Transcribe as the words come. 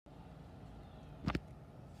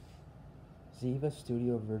Ziv-a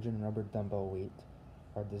Studio Virgin Rubber Dumbbell weight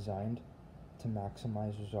are designed to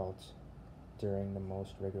maximize results during the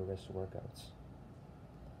most rigorous workouts.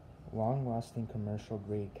 Long-lasting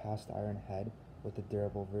commercial-grade cast iron head with a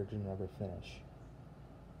durable virgin rubber finish.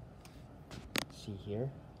 See here.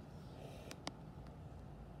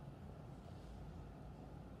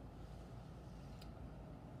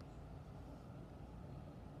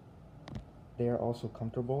 They are also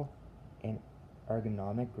comfortable and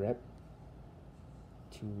ergonomic grip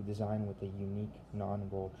to design with a unique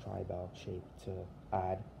non-roll tri-bell shape to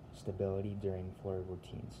add stability during floor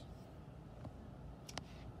routines.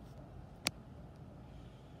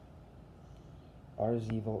 Are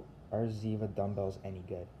Ziv-a dumbbells any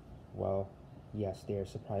good? Well, yes, they are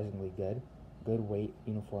surprisingly good. Good weight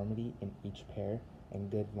uniformity in each pair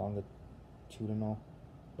and good longitudinal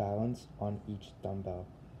balance on each dumbbell.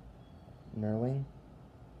 Knurling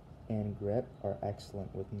and grip are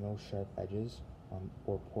excellent with no sharp edges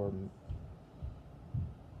or poor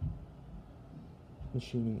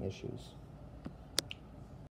machining issues.